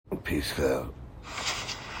Peace Cloud.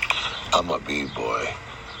 I'm a B-boy,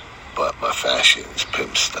 but my fashion is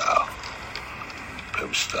pimp style.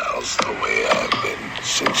 Pimp style's the way I've been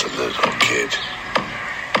since a little kid.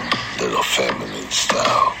 Little feminine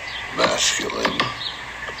style, masculine,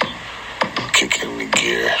 kicking the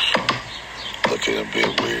gear, looking a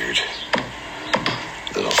bit weird,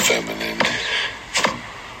 little feminine.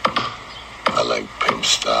 I like pimp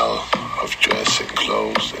style of dress and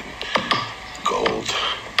clothes and gold,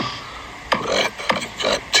 but I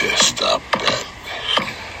got to stop that.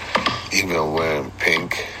 Even wearing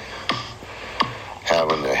pink,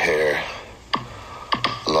 having the hair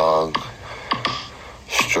long,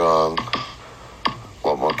 strong,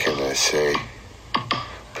 what more can I say?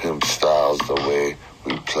 Pimp style's the way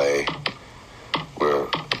we play. We're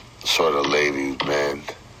sort of ladies, man,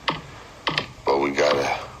 but we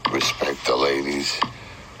gotta respect the ladies.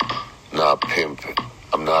 Not pimp.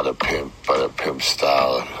 I'm not a pimp, but a pimp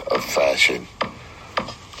style of fashion.